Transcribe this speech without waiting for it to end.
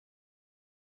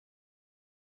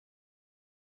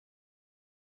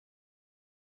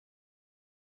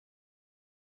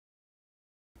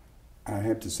I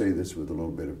have to say this with a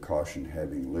little bit of caution,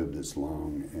 having lived this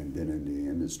long and been in the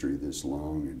industry this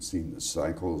long and seen the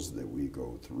cycles that we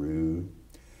go through.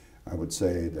 I would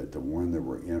say that the one that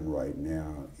we're in right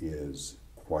now is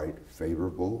quite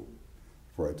favorable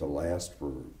for it to last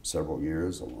for several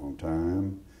years, a long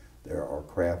time. There are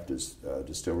craft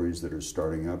distilleries that are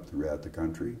starting up throughout the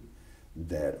country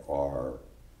that are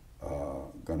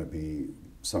going to be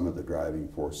some of the driving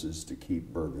forces to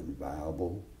keep bourbon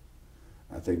viable.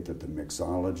 I think that the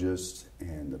mixologists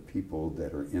and the people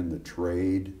that are in the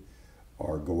trade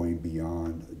are going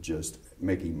beyond just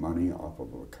making money off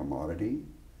of a commodity.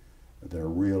 They're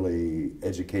really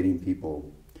educating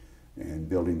people and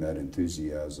building that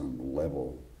enthusiasm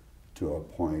level to a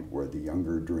point where the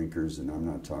younger drinkers, and I'm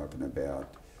not talking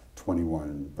about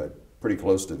 21, but pretty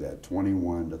close to that,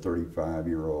 21 to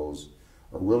 35-year-olds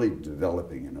are really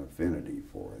developing an affinity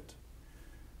for it.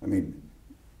 I mean,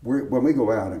 when we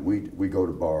go out and we go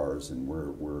to bars and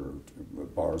we're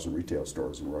bars and retail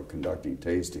stores and we're conducting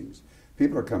tastings,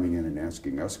 people are coming in and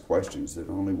asking us questions that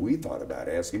only we thought about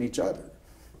asking each other.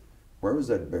 Where was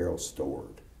that barrel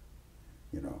stored?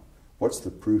 You know, what's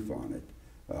the proof on it?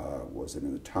 Was it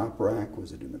in the top rack?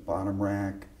 Was it in the bottom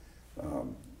rack?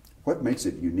 What makes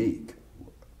it unique?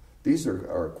 These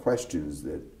are questions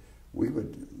that we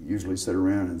would usually sit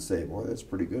around and say, boy, that's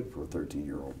pretty good for a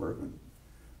 13-year-old bourbon.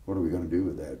 What are we going to do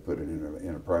with that? Put it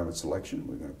in a private selection?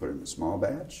 We're going to put it in a small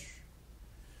batch?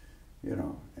 You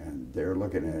know, and they're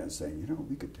looking at it and saying, you know,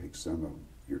 we could take some of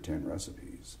your 10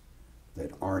 recipes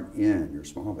that aren't in your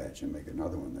small batch and make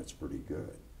another one that's pretty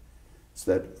good.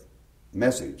 So that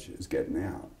message is getting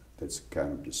out. That's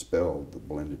kind of dispelled the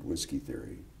blended whiskey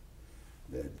theory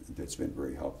that's been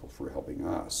very helpful for helping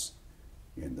us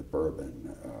in the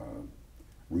bourbon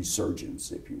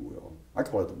resurgence, if you will. I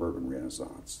call it the bourbon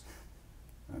renaissance.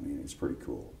 I mean, it's pretty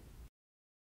cool.